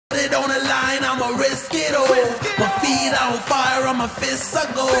on the line, I'ma risk it all. My feet on fire, on my fists are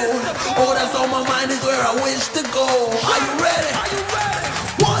gold. All that's on my mind is where I wish to go. Are you ready?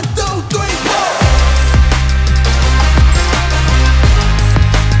 1, 2, 3, 4.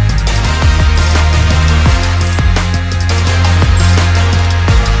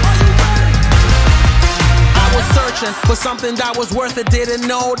 For something that was worth it, didn't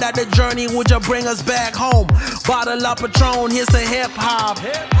know that the journey would just bring us back home. Bottle up Patron, here's the hip-hop.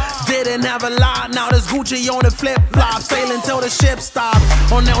 Didn't have a lot, now there's Gucci on the flip-flop. Sailing till the ship stops.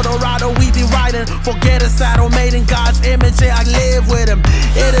 On El Dorado we be riding. Forget a saddle made in God's image, yeah, I live with him.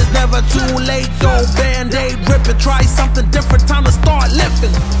 It is never too late though, Band-Aid rip it. Try something different, time to start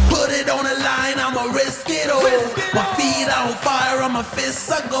lifting. Put it on the line, I'ma risk it all. My feet on fire, on my fists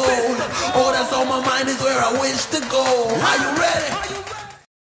are gold. All that's on my mind is where I wish to go. Are you ready?